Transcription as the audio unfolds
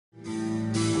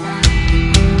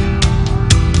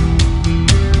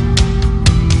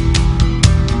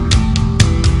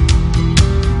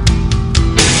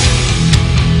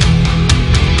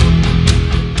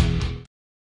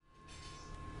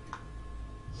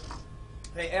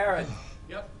Hey, Aaron.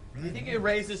 Yep. Do you think you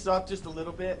raise this up just a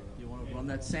little bit? You want to run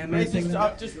that sand Raise thing? this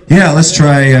up just. Yeah, let's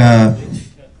try.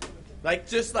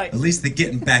 Just like. At least the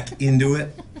getting back into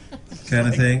it kind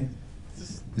of thing.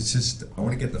 It's just I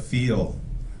want to get the feel.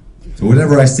 So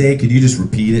whatever I say, could you just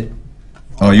repeat it?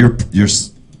 Oh, you're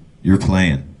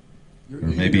playing, or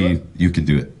maybe you can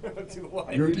do it. Too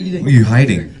what? You're eating. What are you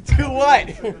hiding? Too what?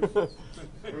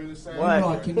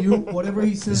 Nimrod, can you, whatever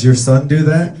he says, Does your son do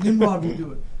that? Nimrod will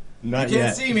do it. Not You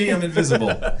can't see me. I'm invisible.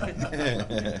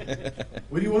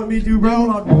 What do you want me to do, bro?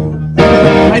 Nimrod will do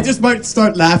it. I just might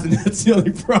start laughing. That's the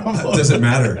only problem. It doesn't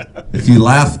matter. If you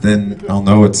laugh, then I'll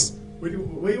know it's. What do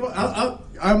you want?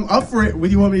 I'm up for it. What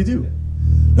do you want me to do?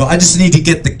 No, I just need to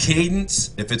get the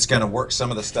cadence. If it's gonna work,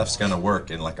 some of the stuff's gonna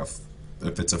work in like if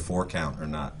it's a 4 count or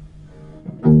not.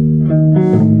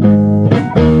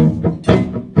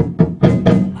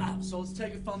 So let's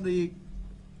take it from the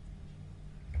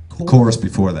Chorus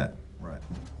before that. Right.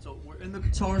 So we're in the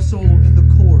guitar solo in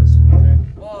the chorus.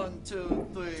 1, 2,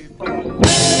 3,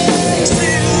 4.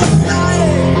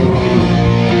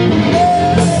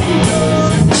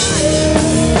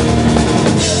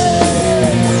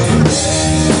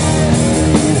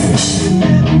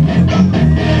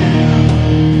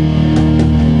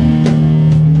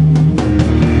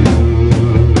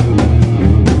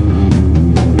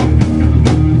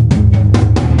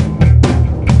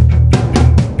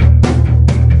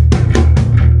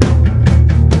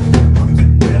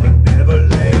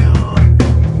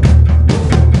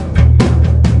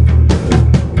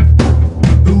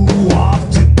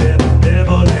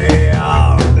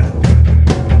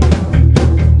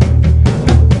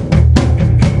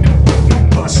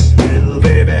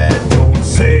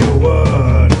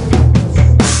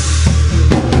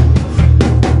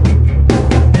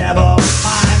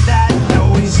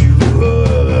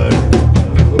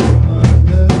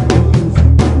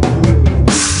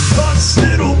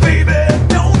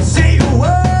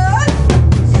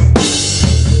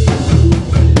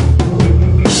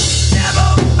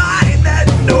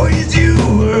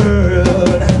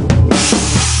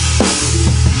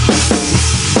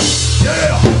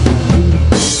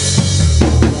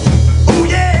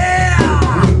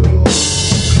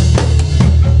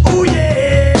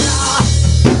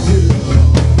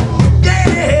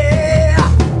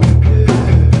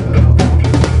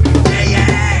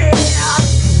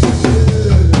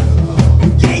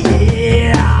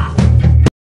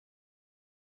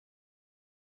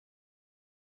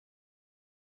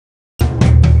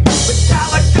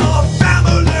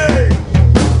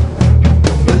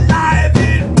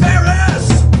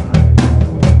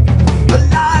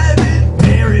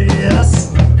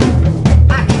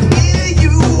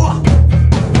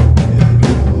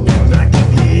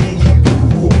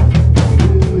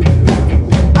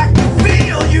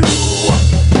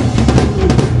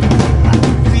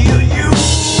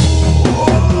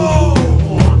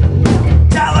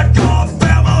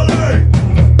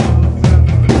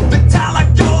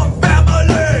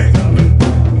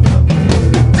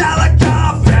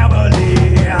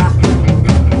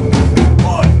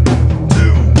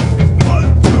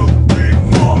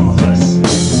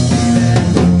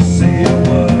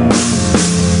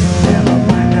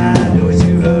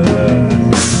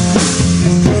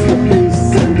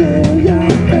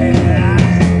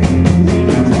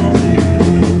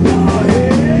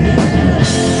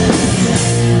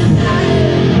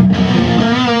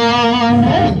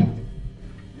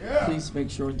 Make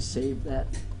sure to save that.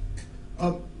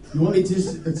 You want me to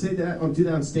just say that? Do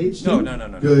that on stage? No, too? no, no,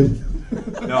 no. Good.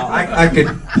 No, I could.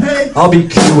 Hey, I'll be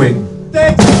queuing.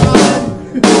 thanks,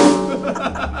 God.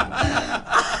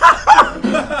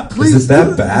 Is it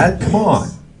that bad? Come on.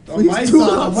 On my side,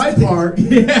 on my part,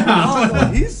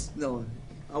 yeah. No,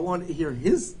 I want to hear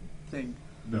his thing.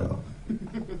 No.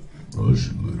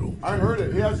 Russian little. I heard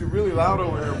it. He has you really loud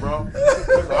over here, bro.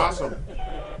 That's awesome.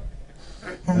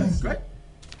 That's great.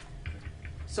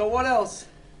 So what else?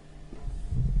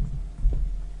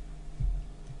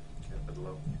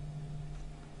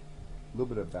 A little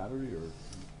bit of battery or?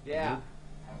 Yeah.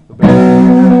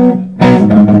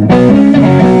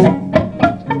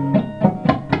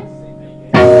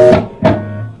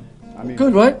 I mean,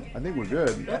 Good, right? I think we're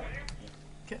good.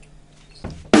 Okay.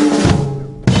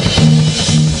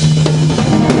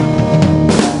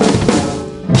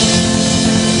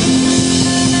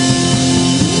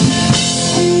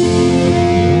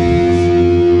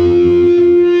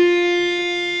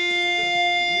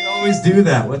 You always do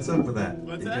that. What's up with that?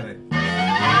 What's You that?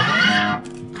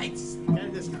 gotta- I just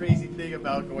got this crazy thing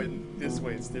about going this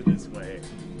way instead of this way.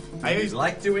 I You always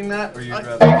like doing that, or you It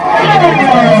rather?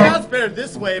 sounds better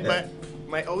this way, but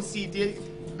my OCD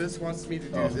Elvis wants me to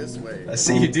do this way. I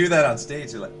see you do that on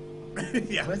stage. You're like,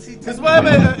 Yeah. What's he? That's why I'm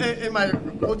in my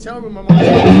hotel room. I'm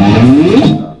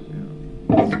always.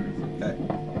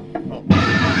 okay.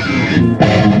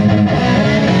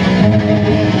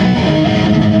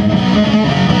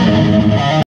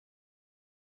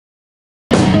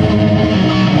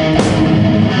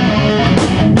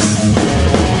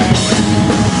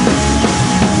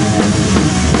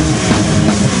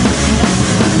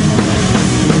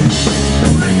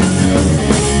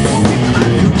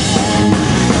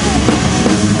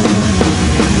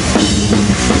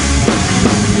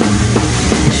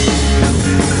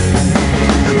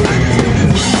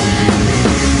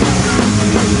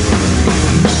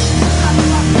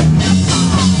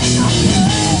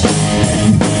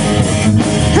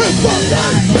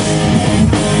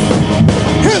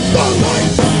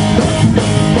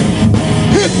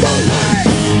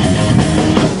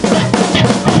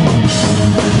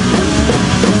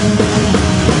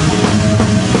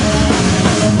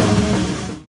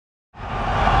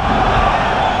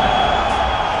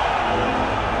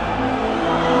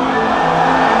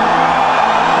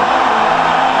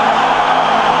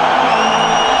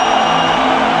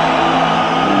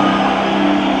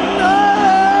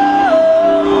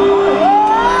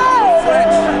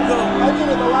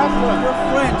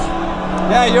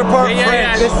 Yeah, you're part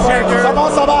French. Comment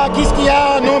ça va? Qu'est-ce qu'il y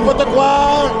a? N'importe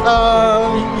quoi.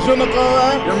 Je ne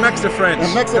connais. You're Mexa-French.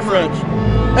 Mexa-French.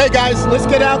 Hey guys, let's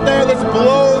get out there. Let's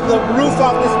blow the roof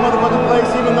off this motherfucking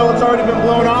place, even though it's already been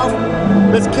blown off.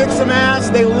 Let's kick some ass.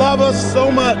 They love us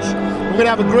so much. We're gonna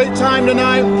have a great time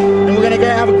tonight, and we're gonna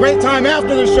have a great time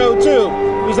after the show too.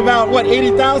 There's about what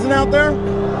 80,000 out there.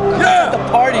 Yeah. The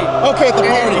party. Okay, at the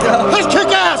party. Let's kick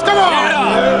ass. Come on.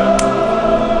 Yeah.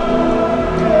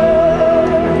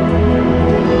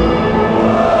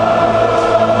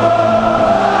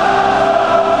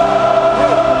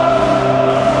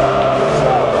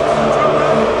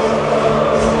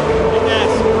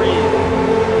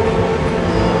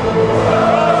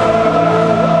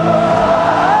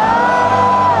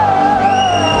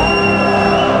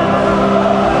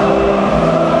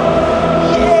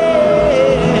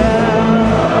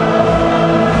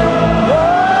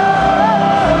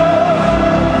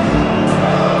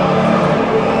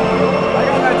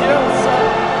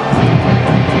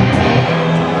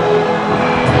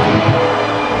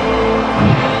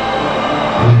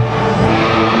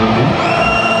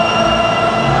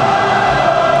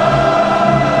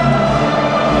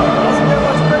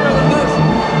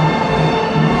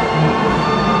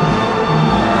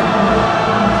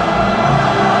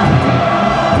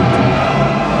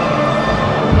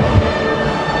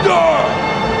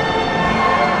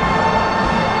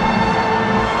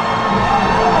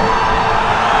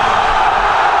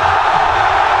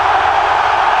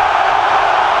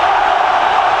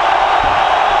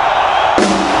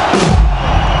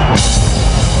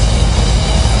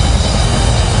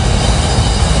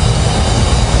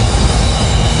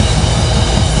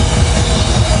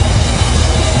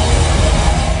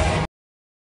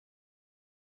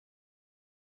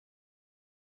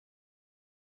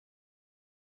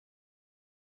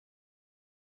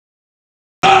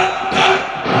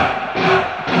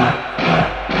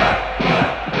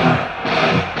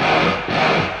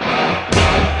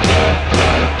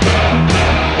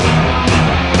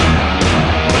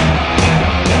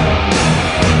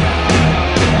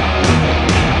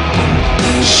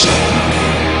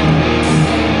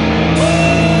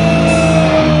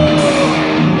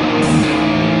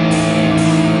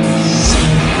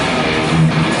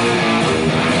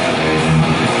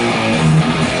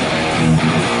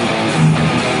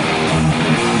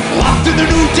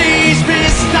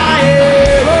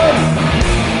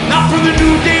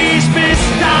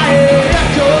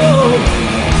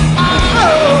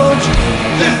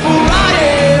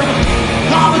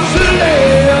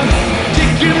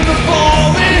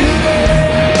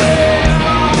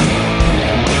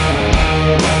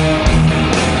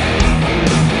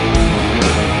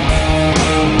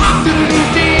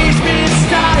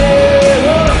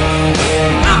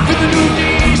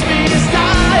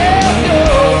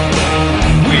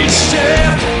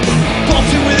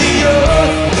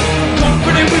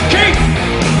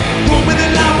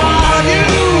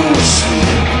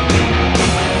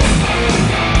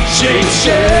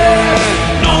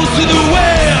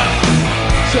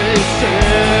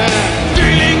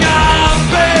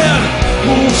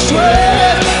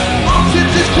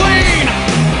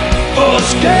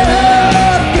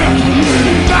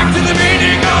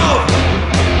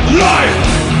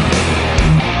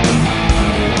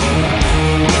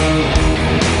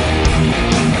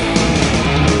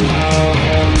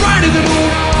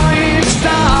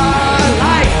 Star.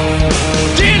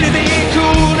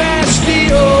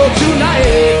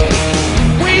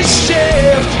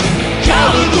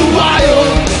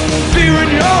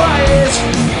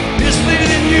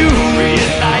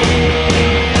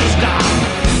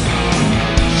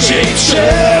 change,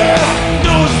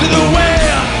 nose to the wind.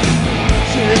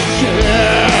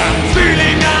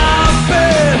 Feeling I've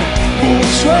been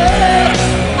forswear.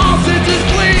 All senses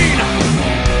clean,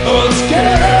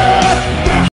 unscared.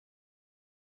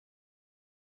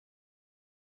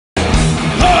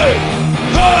 Hey,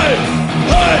 hey,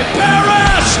 hey,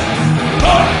 Paris!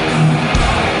 Hey.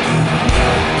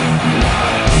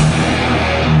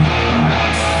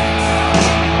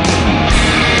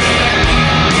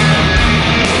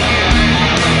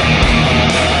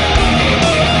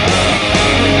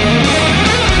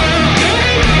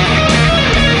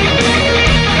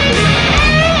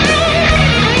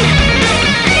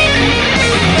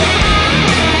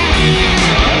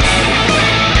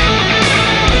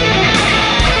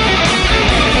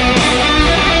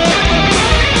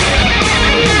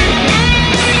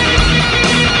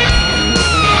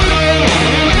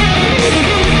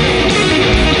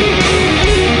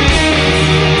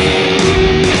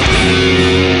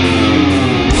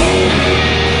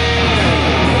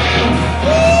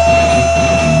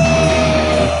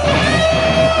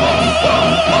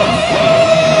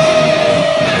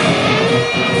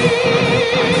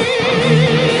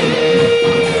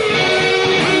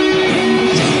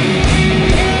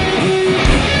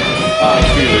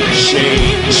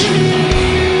 Change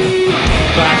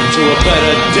back to a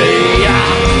better day.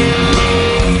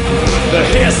 The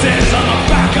hisses on the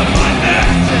back of my